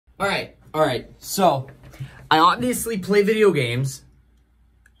Alright, so I obviously play video games.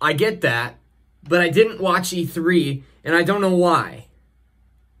 I get that, but I didn't watch E3, and I don't know why.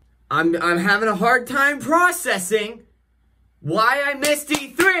 I'm having a hard time processing why I missed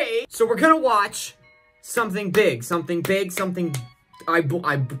E3. So we're gonna watch something big,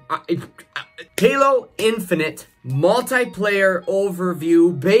 Halo Infinite multiplayer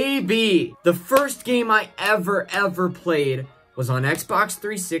overview, baby. The first game I ever played was on Xbox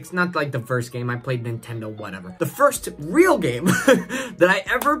 360, not like the first game I played, Nintendo, whatever. The first real game that I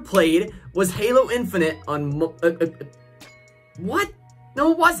ever played was Halo Infinite on, what?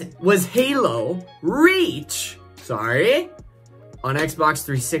 No, it wasn't. Was Halo Reach, sorry, on Xbox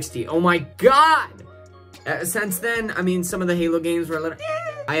 360. Oh my God. Since then, I mean, some of the Halo games were a little,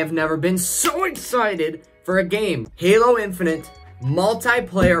 I have never been so excited for a game. Halo Infinite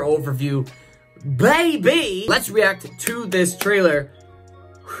multiplayer overview, baby! Let's react to this trailer.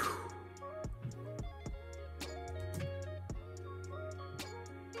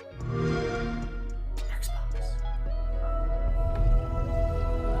 Xbox.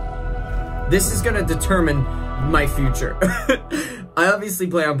 This is gonna determine my future. I obviously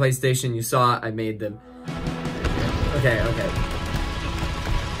play on PlayStation. You saw I made them. Okay.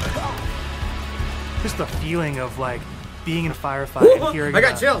 Just the feeling of like being in a firefight and hearing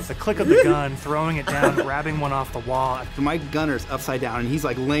the click of the gun, throwing it down, grabbing one off the wall. My gunner's upside down and he's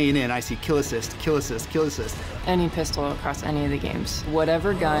like laying in. I see kill assist, kill assist, kill assist. Any pistol across any of the games.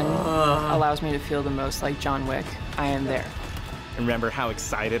 Whatever gun allows me to feel the most like John Wick, I am there. And remember how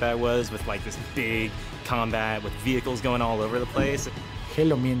excited I was with like this big combat with vehicles going all over the place.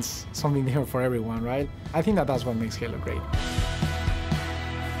 Halo means something different for everyone, right? I think that's what makes Halo great.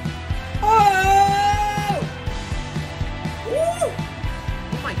 Oh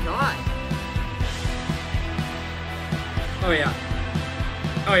my God. Oh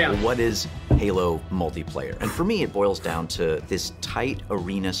yeah. What is Halo multiplayer? And for me, it boils down to this tight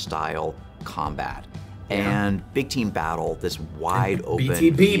arena style combat. And big team battle, this wide open,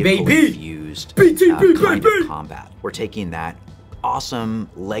 infused kind of combat. We're taking that awesome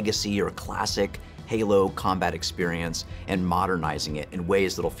legacy or classic Halo combat experience and modernizing it in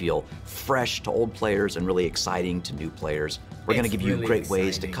ways that'll feel fresh to old players and really exciting to new players. We're going to give you great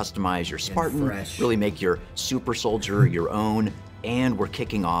ways to customize your Spartan, really make your super soldier your own, and we're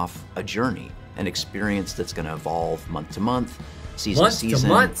kicking off a journey, an experience that's going to evolve month to month, season to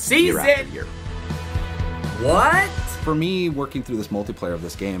season, year after year. What? For me, working through this multiplayer of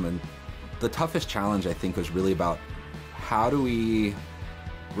this game, and the toughest challenge I think was really about how do we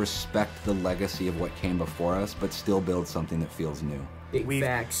respect the legacy of what came before us, but still build something that feels new. We've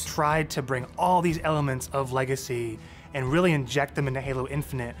tried to bring all these elements of legacy and really inject them into Halo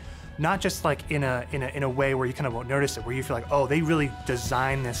Infinite, not just like in a way where you kind of won't notice it, where you feel like, oh, they really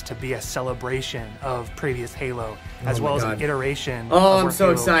designed this to be a celebration of previous Halo, as well as an iteration of where I'm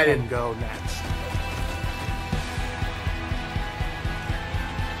so excited. Can go next.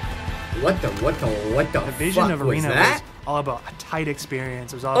 What the The vision fuck of Arena was all about a tight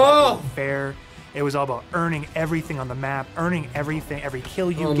experience. It was all about being fair. It was all about earning everything on the map, earning everything, every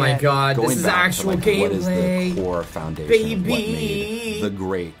kill you get. Oh my God, this is actual gameplay. What is the core foundation of what made the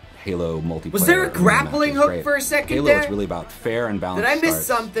great Halo multiplayer? Was there a grappling hook for a second Halo there? is really about fair and balanced Did I miss starts.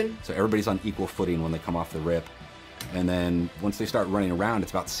 something? So everybody's on equal footing when they come off the rip. And then once they start running around,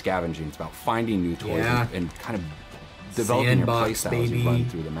 it's about scavenging. It's about finding new toys and kind of developing your playstyle as you run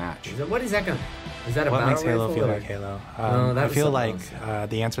through the match. What is that gonna? Is that a what makes Halo rifle feel or? like Halo? I feel like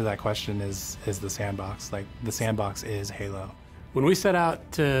the answer to that question is the sandbox. Like the sandbox is Halo. When we set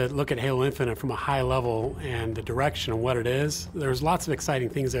out to look at Halo Infinite from a high level and the direction of what it is, there's lots of exciting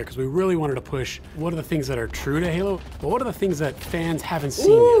things there because we really wanted to push what are the things that are true to Halo, but what are the things that fans haven't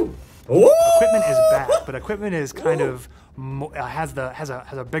seen yet. Equipment is back, but equipment is kind of has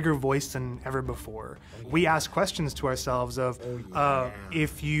a bigger voice than ever before. We ask questions to ourselves of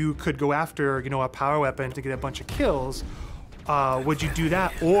if you could go after a power weapon to get a bunch of kills, would you do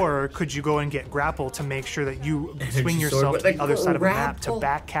that, or could you go and get grapple to make sure that you swing yourself to the other side of the map to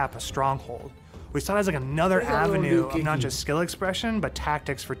back cap a stronghold? We saw it as like another avenue of not just skill expression, but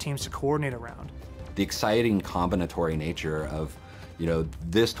tactics for teams to coordinate around. The exciting combinatory nature of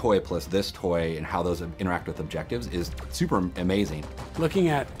this toy plus this toy and how those interact with objectives is super amazing. Looking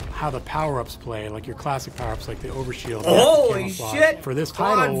at how the power-ups play, like your classic power-ups, like the overshield. Holy shit! For this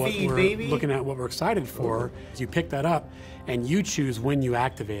title, what we're looking at, what we're excited for, is you pick that up, and you choose when you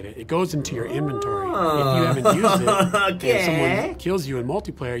activate it. It goes into your inventory. If you haven't used it, and someone kills you in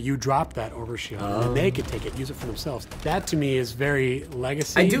multiplayer, you drop that overshield, and they could take it, use it for themselves. That to me is very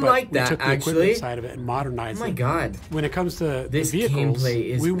legacy. I do but like we that, took the actually. equipment side of it and modernized it. Oh my god. When it comes to This the vehicles, gameplay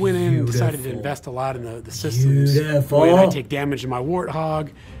is we went in and decided to beautiful. invest a lot in the systems. Beautiful. When I take damage in my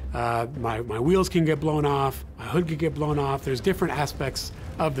Warthog, my wheels can get blown off, my hood can get blown off. There's different aspects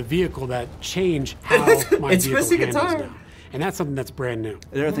of the vehicle that change how my It's vehicle missing a handles tire. now. And that's something that's brand new.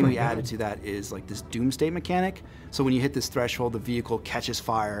 The other thing we added to that is like this doomsday mechanic. So when you hit this threshold, the vehicle catches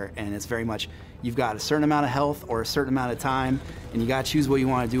fire, and it's very much, you've got a certain amount of health or a certain amount of time, and you gotta choose what you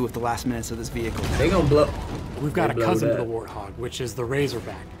wanna do with the last minutes of this vehicle. They gonna blow. We've got a blow cousin it to up. the Warthog, which is the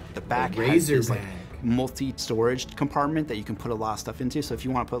Razorback. The back The has this Razorback. like multi-storage compartment that you can put a lot of stuff into. So if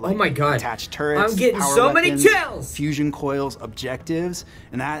you want to put like Oh my God. attached turrets, I'm getting power so many weapons, chills! fusion coils, objectives,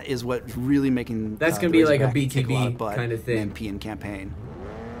 and that is what really making That's gonna the be like a Razorback kick BTB lot of butt kind of in thing. MP and campaign.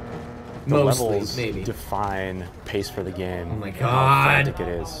 The Mostly, levels maybe. define pace for the game. Oh my and God. How frantic it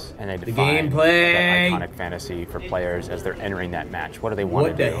is, and they define gameplay. that iconic fantasy for players as they're entering that match. What do they want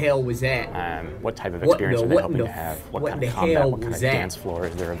What to the do? hell was that? What type of What experience the- are they what hoping the to have? What what kind the of combat? hell What kind was of that? dance floor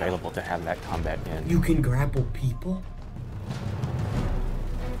is there available to have that combat in? You can grapple people?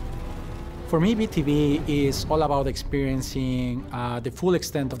 For me, BTB is all about experiencing the full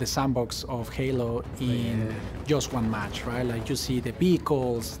extent of the sandbox of Halo in just one match, right? Like you see the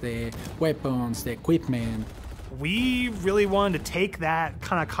vehicles, the weapons, the equipment. We really wanted to take that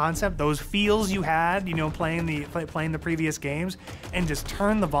kind of concept, those feels you had, you know, playing the previous games, and just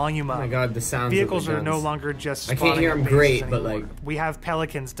turn the volume up. Oh my god, the sounds Vehicles of the are no guns. longer just I can't hear spawning them on great, bases but anymore. like... We have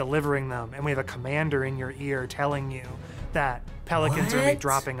Pelicans delivering them, and we have a commander in your ear telling you that Pelicans are gonna be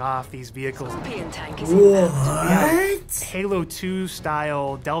dropping off these vehicles. What? Halo 2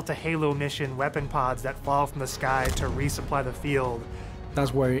 style Delta Halo mission weapon pods that fall from the sky to resupply the field.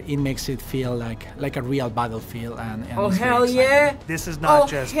 That's where it makes it feel like a real battlefield. And Oh it's very hell exciting. yeah! This is not Oh,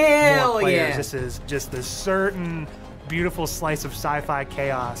 just hell more players. yeah. This is just this certain beautiful slice of sci-fi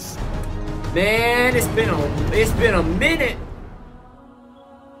chaos. Man, it's been a minute.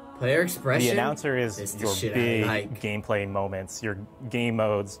 Player expression. The announcer is It's the your shit I big like. gameplay moments, your game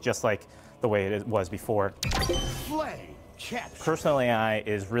modes, just like the way it was before. Personal AI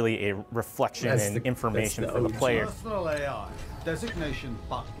is really a reflection That's and the- information that's the for the OG. player. Personal AI. Designation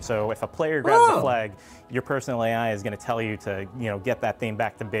button. So if a player grabs Oh. a flag, your personal AI is going to tell you to, get that thing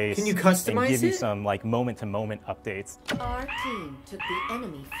back to base. Can you and customize give you it? some like moment-to-moment updates. Our team took the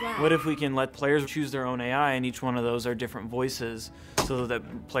enemy flag. What if we can let players choose their own AI, and each one of those are different voices, so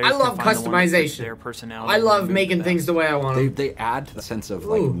that players I love can find the one that fits customization. their personality. I and love move making with that. things the way I want them. They add to the sense of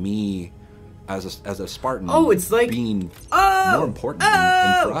like Ooh. me as a Spartan. Oh, it's like- being Oh! more important.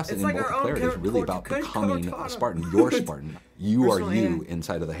 And for us, It's and in like our own multiplayer, it's really about becoming a Spartan. Your Spartan. You are Personal you AI.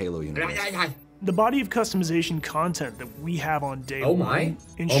 inside of the Halo universe. The body of customization content that we have on day Oh one my.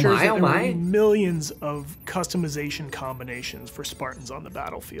 ensures Oh my, that oh there my. will be millions of customization combinations for Spartans on the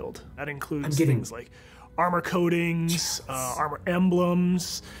battlefield. That includes getting- things like armor coatings, armor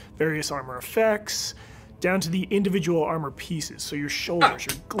emblems, various armor effects, down to the individual armor pieces. So your shoulders,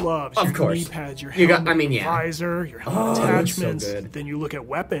 your gloves, Of your course. knee pads, your You helmet, got- I mean, yeah. visor, your helmet Oh, that's so attachments. good. Then you look at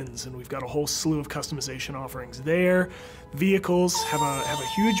weapons, and we've got a whole slew of customization offerings there. Vehicles have a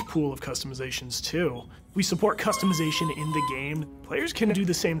huge pool of customizations too. We support customization in the game. Players can do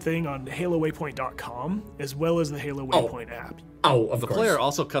the same thing on HaloWaypoint.com as well as the Halo Waypoint app. Oh, of The course. player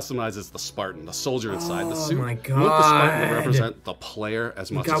also customizes the Spartan, the soldier inside the Oh suit. my We want the Spartan to God. represent the player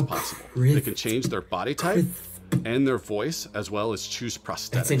as much Look as how possible. crisp- They can change their body type and their voice, as well as choose prosthetics.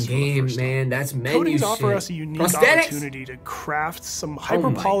 That's in for the game, first time. man. That's menu Coatings shit. offer us a unique Prosthetics? opportunity to craft some Oh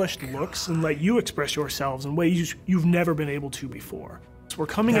hyper-polished looks and let you express yourselves in ways you've never been able to before. So we're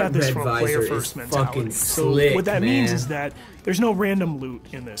coming That at this red from a visor player-first is mentality. fucking So slick, what that means man. is that there's no random loot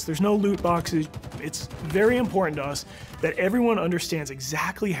in this. There's no loot boxes. It's very important to us that everyone understands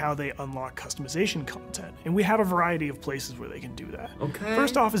exactly how they unlock customization content. And we have a variety of places where they can do that. Okay.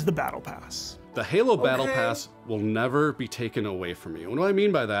 First off is the Battle Pass. The Halo Battle Pass will never be taken away from you. And what I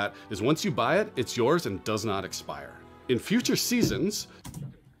mean by that is once you buy it, it's yours and does not expire. In future seasons...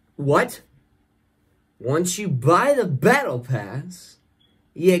 What? Once you buy the Battle Pass,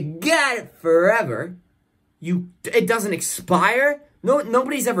 you got it forever. It doesn't expire? No,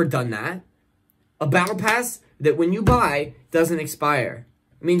 nobody's ever done that. A Battle Pass that when you buy doesn't expire.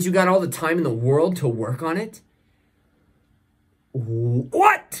 It means you got all the time in the world to work on it.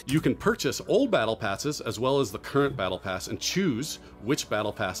 What? You can purchase old battle passes as well as the current battle pass and choose which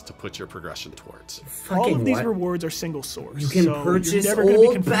battle pass to put your progression towards. All of these rewards are single source. You can so purchase you're never going to be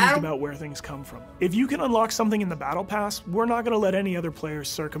old confused battle- about where things come from. If you can unlock something in the battle pass, we're not going to let any other players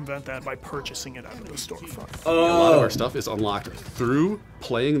circumvent that by purchasing it out of the storefront. A lot of our stuff is unlocked through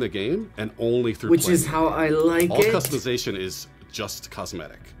playing the game and only through Which playing is the how game. I like All it. customization is just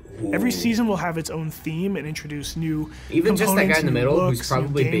cosmetic. Every season will have its own theme and introduce new Even just that guy components, in the new middle, who's looks,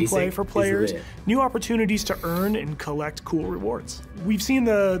 probably new gameplay basic, for is players, lit. new opportunities to earn and collect cool rewards. We've seen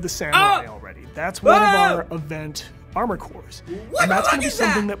the samurai already. That's one of our event armor cores. And that's going to be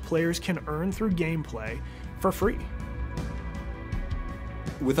something that players can earn through gameplay for free.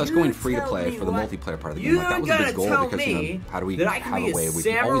 With us going free to play for the multiplayer part of the game, like, that was a big goal because, you know, how do we that I can have be a way a we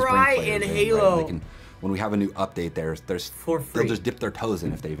can always bring samurai players in in, right? Halo. They can, when we have a new update, they'll just dip their toes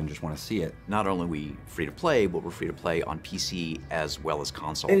in if they even just want to see it. Not only are we free to play, but we're free to play on PC as well as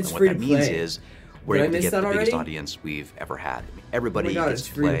console. And it's what free that to means play. is we're Did I able to miss get the that biggest already? audience we've ever had. I mean, everybody Oh my God, gets it's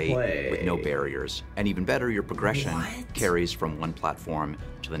to free to play play. with no barriers. And even better, your progression carries from one platform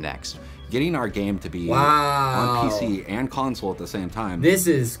to the next. Getting our game to be Wow. on PC and console at the same time This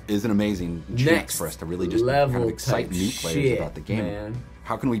is an amazing chance next for us to really just level kind of excite type new players shit, about the game. man.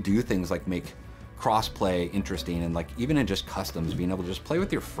 How can we do things like make cross-play interesting, and like even in just customs, being able to just play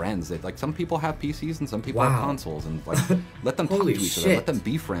with your friends? That, like, some people have PCs and some people have Wow. consoles, and like let them talk to Holy each other, shit. let them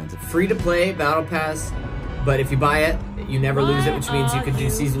be friends. Free to play battle pass, but if you buy it, you never lose it, which means you could do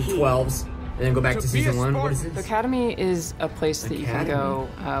season 12s and then go back to season 1. What is The this? Academy is a place that you can go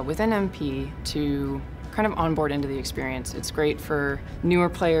within MP to kind of onboard into the experience. It's great for newer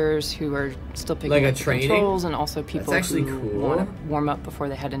players who are still picking Like a up the training? controls, and also people That's actually who cool. want to warm up before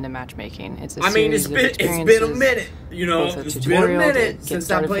they head into matchmaking. It's a I mean, it's series of been a experiences, minute, you know, both a it's been a tutorial to minute get since I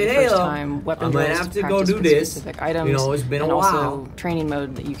started for played the first Halo. time, weapon I might drills have to to go practice do with this. specific items, You know, it's been a and while. also training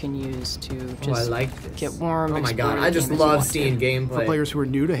mode that you can use to just I like this. get warm. Oh my explore God, the I just game as you love want to. seeing gameplay. For players who are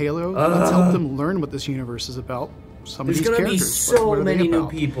new to Halo, let's help them learn what this universe is about. Some There's of these gonna be characters, so what are they many new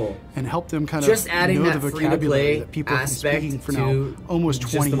about? people. And help them kind Just of adding know that the free-to-play vocabulary that people have been aspect speaking for to now almost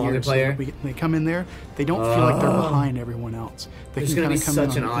just 20 the years. So multiplayer. when they come in there, they don't feel like they're behind everyone else. They There's can gonna kind be of come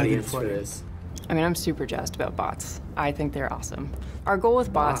such in an on even audience for footing. this. I mean, I'm super jazzed about bots. I think they're awesome. Our goal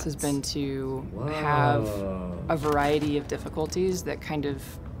with bots has been to have a variety of difficulties that kind of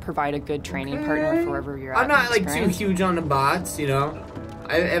provide a good training partner for wherever you're at. I'm in not the like too experience. huge on the bots, you know.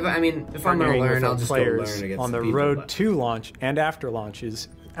 I mean, if I'm gonna Partnering learn, with I'll our just go players learn against on the people, road but- to launch and after launch is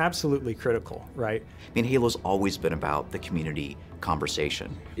absolutely critical, right? I mean, Halo's always been about the community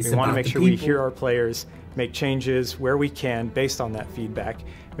conversation. We want to make sure we hear our players, make changes where we can based on that feedback,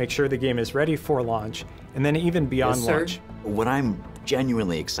 make sure the game is ready for launch, and then even beyond Yes, sir. launch. What I'm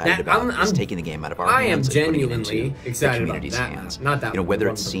genuinely excited That- about I'm- is taking the game out of our I am hands and putting it genuinely into excited the about community's that, hands. not that You know, whether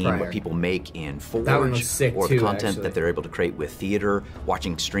one it's from seeing prior. what people make in Forge, That one was sick or the too, content actually. that they're able to create with theater,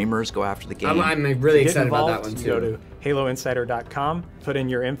 watching streamers go after the game. I'm really To get excited about that involved, one Go too. to haloinsider.com, put in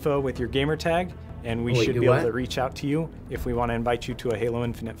your info with your gamer tag, and we Wait, should do be able what? to reach out to you if we want to invite you to a Halo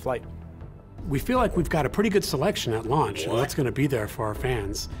Infinite flight. We feel like we've got a pretty good selection at launch of what's going to be there for our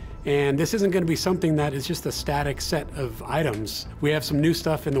fans. And this isn't going to be something that is just a static set of items. We have some new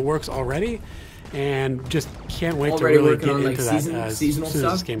stuff in the works already, and just can't wait Already to really working get on, like, into season- that as seasonal soon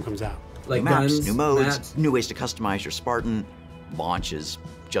as this stuff? game comes out. Like new maps, guns, new modes, maps. new ways to customize your Spartan. Launch is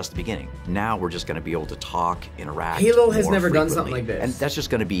just the beginning. Now we're just going to be able to talk, interact. Halo has more never done frequently. something like this. And that's just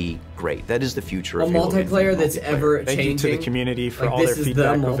going to be great. That is the future A of Halo multiplayer Infinite that's multiplayer. ever Thank you changing. to the community for Like, all this their is the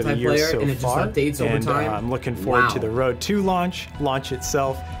feedback over the years multiplayer, so and it just far. updates over and time. I'm looking forward to Wow. the road to launch, launch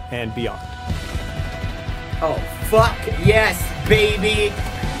itself, and beyond. Oh, fuck yes, baby.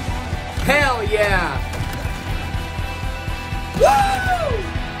 Hell yeah. Woo!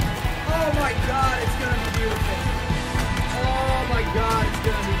 Oh my God, it's gonna be beautiful. Oh my God, it's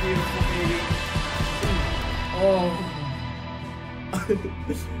gonna be beautiful, baby. Oh.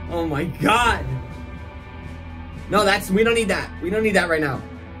 Oh my God. No, we don't need that. We don't need that right now.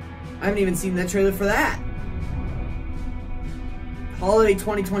 I haven't even seen that trailer for that. Holiday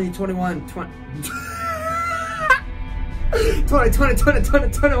 2020-21.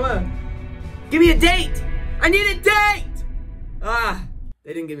 2020-21. Give me a date. I need a date. Ah,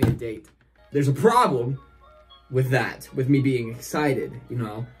 they didn't give me a date. There's a problem with that, with me being excited, you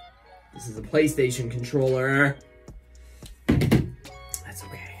know. This is a PlayStation controller. That's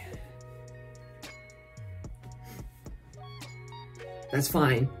okay. That's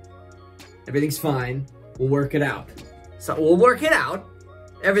fine. Everything's fine. We'll work it out. So we'll work it out.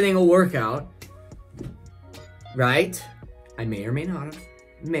 Everything will work out. Right? I may or may not have.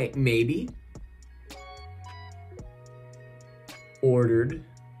 Maybe. ordered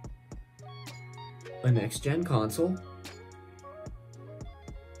a next-gen console.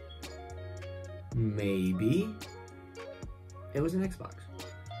 Maybe it was an Xbox.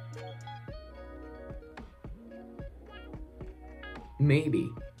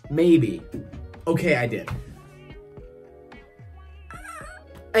 Maybe. Okay, I did.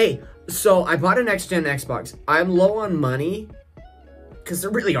 Hey, so I bought a next-gen Xbox. I'm low on money because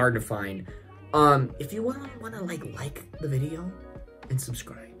they're really hard to find. If you wanna like the video and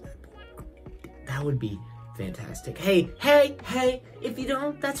subscribe, that would be fantastic. Hey, if you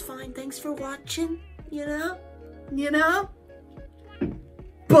don't, that's fine. Thanks for watching, you know?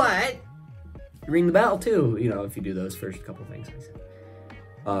 But ring the bell too, if you do those first couple things I said.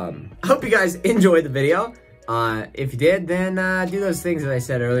 I hope you guys enjoyed the video. If you did, then do those things that I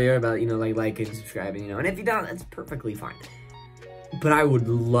said earlier about, liking, subscribing, and if you don't, that's perfectly fine. But I would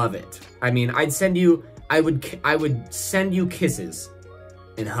love it. I mean, I would send you kisses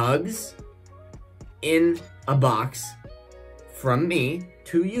and hugs in a box from me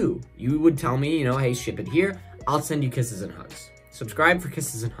to you. You would tell me, hey, ship it here. I'll send you kisses and hugs. Subscribe for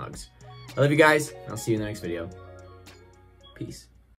kisses and hugs. I love you guys. I'll see you in the next video. Peace.